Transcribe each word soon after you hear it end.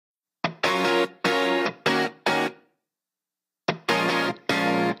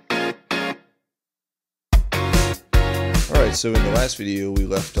Alright, so in the last video we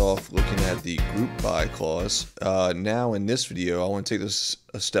left off looking at the group by clause. Now in this video I want to take this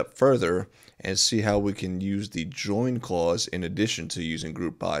a step further and see how we can use the join clause in addition to using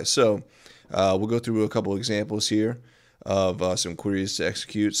group by. So we'll go through a couple examples here of some queries to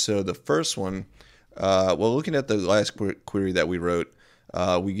execute. So the first one, well, looking at the last query that we wrote,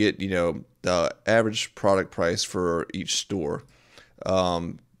 we get, the average product price for each store.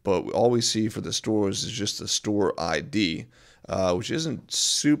 But all we see for the stores is just the store ID, which isn't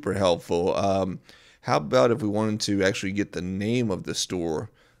super helpful. How about if we wanted to actually get the name of the store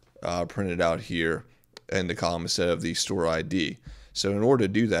printed out here in the column instead of the store ID? So in order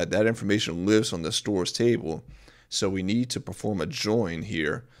to do that, that information lives on the stores table. So we need to perform a join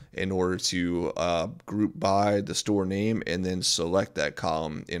here in order to group by the store name and then select that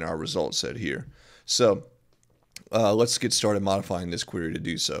column in our result set here. So let's get started modifying this query to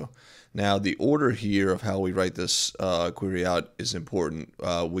do so. Now the order here of how we write this query out is important.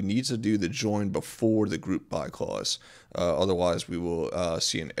 We need to do the join before the group by clause. Otherwise we will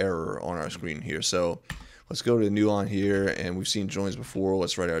see an error on our screen here. So let's go to the new line here, and we've seen joins before.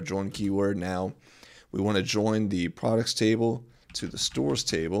 Let's write our join keyword. Now we want to join the products table to the stores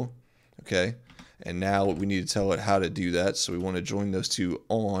table. Okay, and now we need to tell it how to do that. So we want to join those two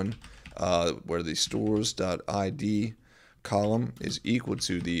on where the stores.id column is equal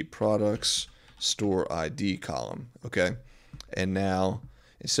to the products store ID column. Okay, and now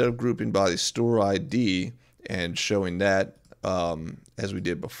instead of grouping by the store ID and showing that as we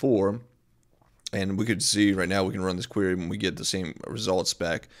did before, and we could see right now we can run this query when we get the same results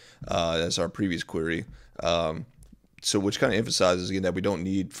back as our previous query. So which kind of emphasizes again that we don't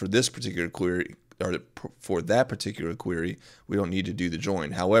need for this particular query, or for that particular query, we don't need to do the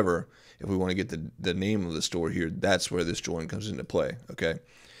join. However, if we want to get the name of the store here, that's where this join comes into play. Okay,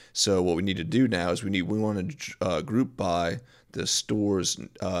 so what we need to do now is we want to group by the store's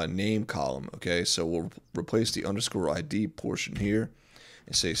name column. Okay, so we'll replace the underscore ID portion here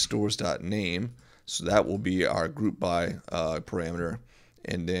and say stores.name. So that will be our group by parameter,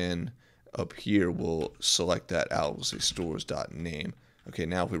 and then up here we'll select that out. We'll say stores.name. Okay,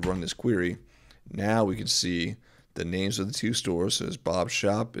 now if we run this query, now we can see the names of the two stores. So there's Bob's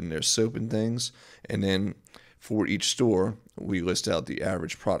Shop and there's Soap and Things, and then for each store we list out the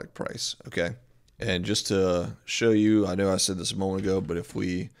average product price. Okay, and just to show you, I know I said this a moment ago, but if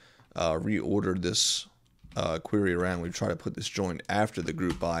we reorder this query around, we try to put this join after the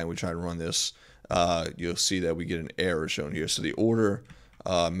group by and we try to run this, you'll see that we get an error shown here. So the order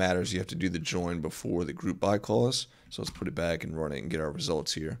matters. You have to do the join before the group by clause. So let's put it back and run it and get our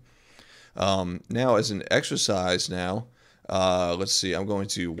results here. Now as an exercise now, let's see, I'm going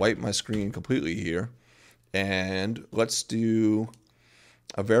to wipe my screen completely here, and let's do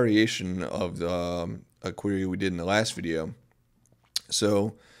a variation of a query we did in the last video.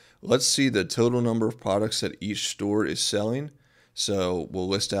 So let's see the total number of products that each store is selling. So we'll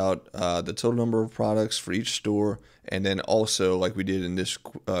list out the total number of products for each store, and then also, like we did in this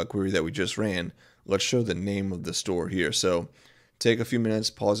query that we just ran, let's show the name of the store here. So take a few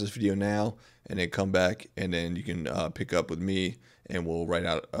minutes, pause this video now, and then come back, and then you can pick up with me and we'll write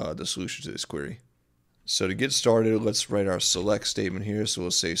out the solution to this query. So to get started, let's write our select statement here. So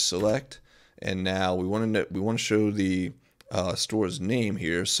we'll say select, and now we want to show the store's name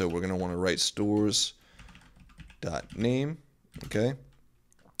here. So we're going to want to write stores.name. Okay.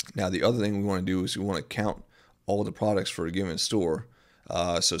 Now the other thing we want to do is we want to count all the products for a given store.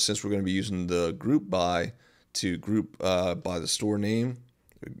 So since we're going to be using the group by to group by the store name,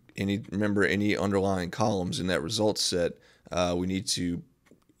 remember any underlying columns in that results set, we need to,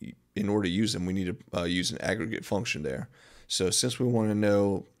 in order to use them, we need to use an aggregate function there. So since we want to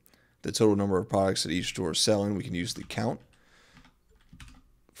know the total number of products that each store is selling, we can use the count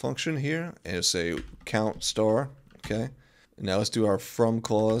function here and say count star. Okay, and now let's do our from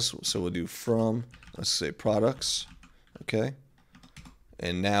clause. So we'll do from, let's say products. Okay,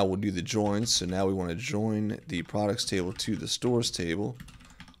 and now we'll do the join. So now we want to join the products table to the stores table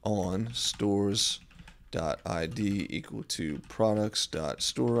on stores.id equal to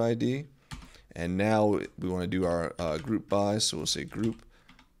products.storeid. And now we want to do our group by. So we'll say group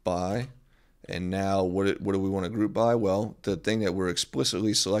by. And now what do we want to group by? Well, the thing that we're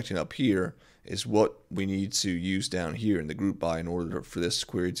explicitly selecting up here is what we need to use down here in the group by in order for this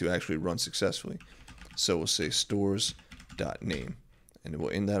query to actually run successfully. So we'll say stores.name, and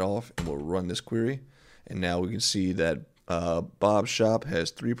we'll end that off and we'll run this query. And now we can see that Bob's Shop has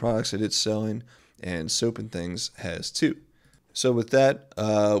 3 products that it's selling, and Soap and Things has 2. So with that,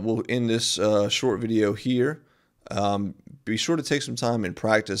 we'll end this short video here. be sure to take some time and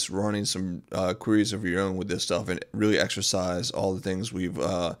practice running some queries of your own with this stuff, and really exercise all the things we've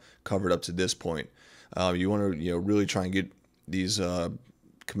covered up to this point. You want to really try and get these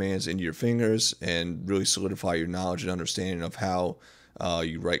commands into your fingers and really solidify your knowledge and understanding of how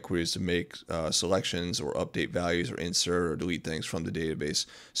you write queries to make selections or update values or insert or delete things from the database.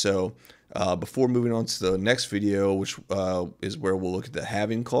 So before moving on to the next video, which is where we'll look at the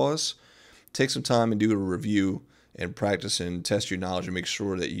having clause, take some time and do a review and practice and test your knowledge and make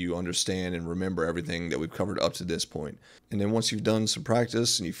sure that you understand and remember everything that we've covered up to this point. And then once you've done some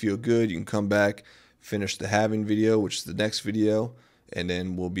practice and you feel good, you can come back, finish the having video, which is the next video, and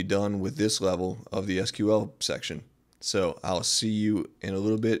then we'll be done with this level of the SQL section. So I'll see you in a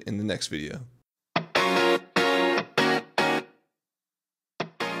little bit in the next video.